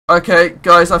Okay,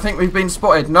 guys, I think we've been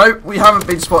spotted. No, we haven't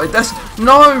been spotted.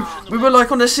 No, we were like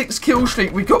on a 6 kill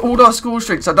streak. We got all our score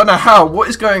streaks. I don't know how. What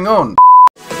is going on?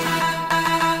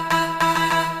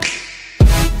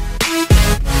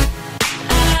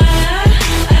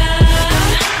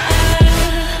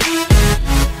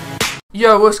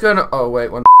 Yo, what's going on? Oh,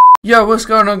 wait, one. Yo, what's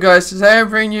going on, guys? Today I'm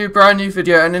bringing you a brand new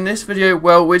video, and in this video,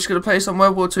 well, we're just going to play some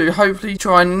World War 2, hopefully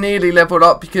try and nearly level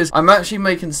up, because I'm actually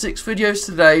making 6 videos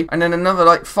today, and then another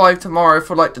like 5 tomorrow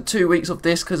for like the 2 weeks of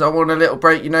this, because I want a little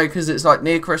break, you know, because it's like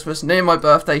near Christmas, near my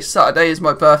birthday. Saturday is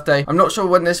my birthday. I'm not sure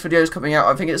when this video is coming out.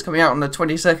 I think it's coming out on the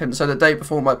 22nd, so the day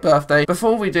before my birthday.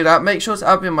 Before we do that, make sure to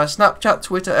add me on my Snapchat,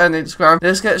 Twitter, and Instagram.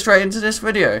 Let's get straight into this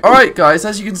video. Alright, guys,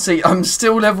 as you can see, I'm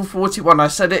still level 41. I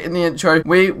said it in the intro.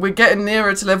 We're getting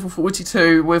nearer to level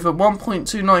 42 with a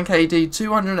 1.29 KD,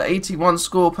 281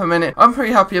 score per minute. I'm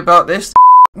pretty happy about this.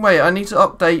 Wait, I need to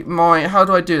update my... How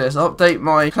do I do this? Update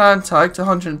my clan tag to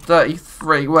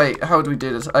 133. Wait, how do we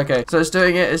do this? Okay, so it's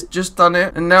doing it. It's just done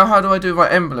it. And now how do I do my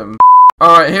emblem?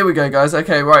 Alright, here we go, guys.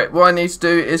 Okay, right. What I need to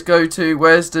do is go to...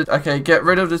 Where's the... Okay, get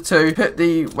rid of the 2. Put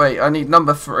the... Wait, I need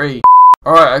number 3.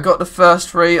 Alright, I got the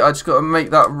first 3. I just got to make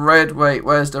that red. Wait,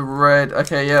 where's the red?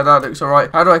 Okay, yeah, that looks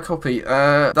alright. How do I copy?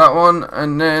 That one,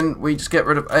 and then we just get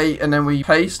rid of 8, and then we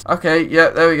paste. Okay, yeah,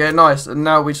 there we go, nice. And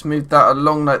now we just move that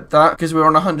along like that, because we're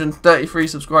on 133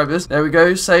 subscribers. There we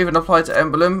go, save and apply to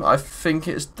emblem. I think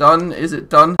it's done. Is it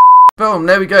done? Boom,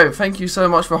 there we go. Thank you so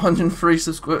much for 103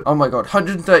 subscribers. Oh my god,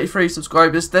 133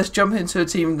 subscribers. Let's jump into a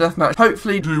team deathmatch.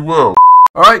 Hopefully do well.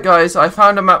 Alright guys, I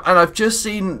found a map and I've just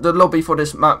seen the lobby for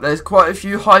this map. There's quite a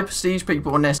few high prestige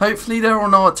people on this. Hopefully they're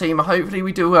on our team. Hopefully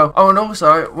we do well. Oh, and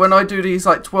also, when I do these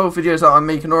like 12 videos that I'm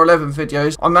making, or 11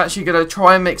 videos, I'm actually going to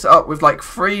try and mix it up with like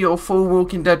 3 or 4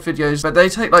 Walking Dead videos. But they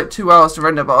take like 2 hours to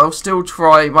render, but I'll still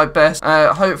try my best.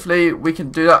 Hopefully we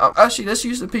can do that. Actually, let's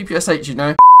use the PPSH, you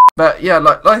know. But yeah,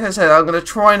 like I said, I'm going to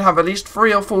try and have at least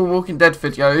 3 or 4 Walking Dead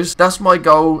videos. That's my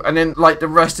goal. And then like the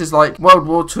rest is like World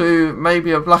War 2,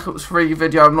 maybe a Black Ops 3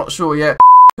 video. I'm not sure yet.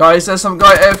 Guys, there's some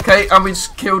guy AFK and we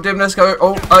just killed him. Let's go.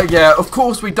 Oh, yeah, of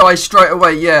course we die straight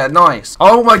away. Yeah, nice.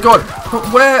 Oh my god.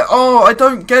 But where? Oh, I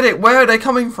don't get it. Where are they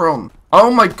coming from? Oh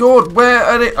my god, where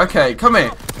are they? Okay, come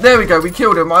here. There we go, we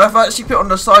killed him. I've actually put on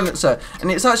the silencer,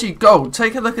 and it's actually gold.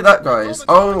 Take a look at that, guys.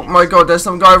 Oh my god, there's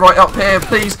some guy right up here,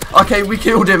 please. Okay, we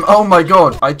killed him. Oh my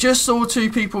god. I just saw 2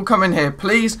 people come in here.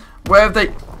 Please, where have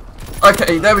they...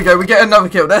 Okay, there we go. We get another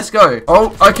kill. Let's go.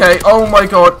 Oh, okay. Oh my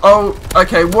god. Oh,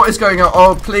 okay. What is going on?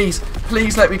 Oh, please.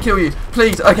 Please let me kill you.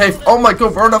 Please. Okay. Oh my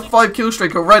god. We're on a 5 kill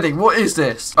streak already. What is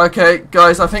this? Okay,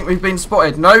 guys. I think we've been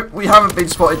spotted. No, we haven't been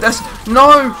spotted.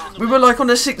 No, we were like on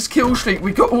a 6 kill streak.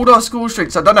 We got all our score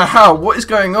streaks. I don't know how. What is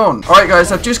going on? Alright,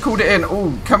 guys. I've just called it in.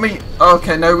 Oh, can we...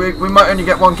 Okay, no. We might only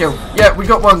get 1 kill. Yeah, we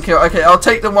got 1 kill. Okay, I'll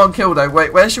take the 1 kill, though.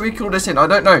 Wait, where should we call this in? I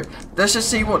don't know. Let's just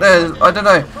see what there's... I don't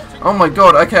know. Oh my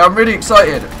god, okay, I'm really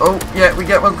excited. Oh, yeah, we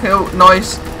get 1 kill,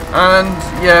 nice. And,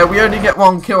 yeah, we only get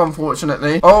 1 kill,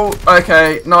 unfortunately. Oh,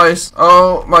 okay, nice.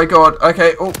 Oh my god,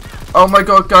 okay, oh my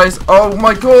god, guys. Oh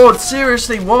my god,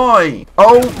 seriously, why?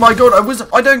 Oh my god,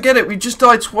 I don't get it. We just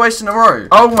died twice in a row.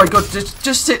 Oh my god,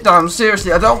 just sit down,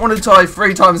 seriously. I don't want to die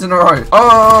 3 times in a row.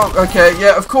 Oh, okay,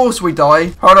 yeah, of course we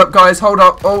die. Hold up, guys, hold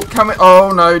up. Oh,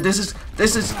 oh no, this is...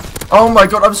 Oh my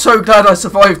god, I'm so glad I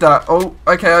survived that. Oh,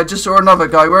 okay, I just saw another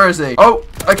guy. Where is he? Oh,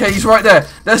 okay, he's right there.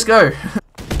 Let's go.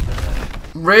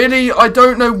 Really? I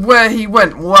don't know where he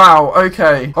went. Wow,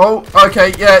 okay. Oh,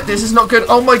 okay, yeah, this is not good.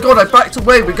 Oh my god, I backed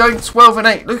away. We're going 12 and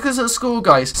 8. Look at the score,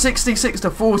 guys. 66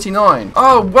 to 49.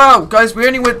 Oh, wow, guys, we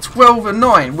only went 12 and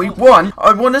 9. We won.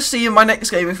 I want to see in my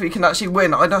next game if we can actually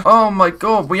win. Oh my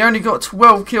god, we only got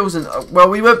 12 kills. And well,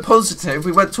 we went positive.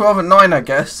 We went 12 and 9, I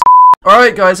guess.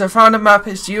 Alright guys, I found a map.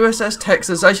 It's USS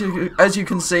Texas, as you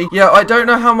can see. Yeah, I don't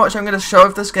know how much I'm going to show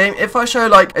of this game. If I show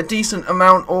like a decent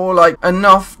amount or like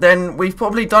enough, then we've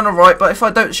probably done alright. But if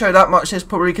I don't show that much, it's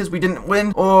probably because we didn't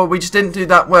win or we just didn't do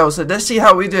that well. So let's see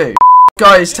how we do.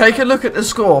 Guys, take a look at the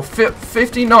score.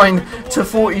 59 to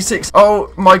 46.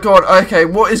 Oh my god, okay,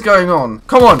 what is going on?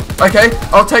 Come on, okay,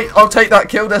 I'll take that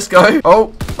kill. Let's go.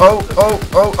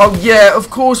 Oh, yeah,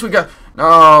 of course we go.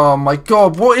 Oh my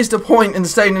god, what is the point in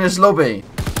staying in this lobby?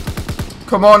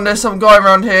 Come on, there's some guy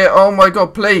around here. Oh my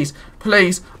god, please,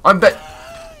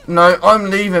 no, I'm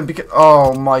leaving because...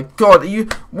 Oh my god,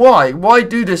 why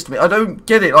do this to me? I don't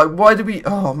get it. Like, why do we...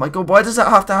 Oh my god, why does that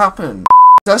have to happen?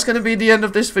 That's going to be the end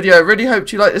of this video. I really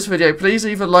hope you like this video. Please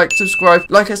leave a like, subscribe.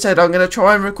 Like I said, I'm going to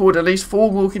try and record at least 4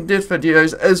 Walking Dead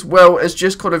videos as well as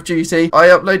just Cod of Duty. I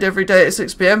upload every day at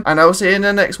 6 PM and I will see you in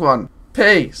the next one.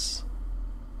 Peace.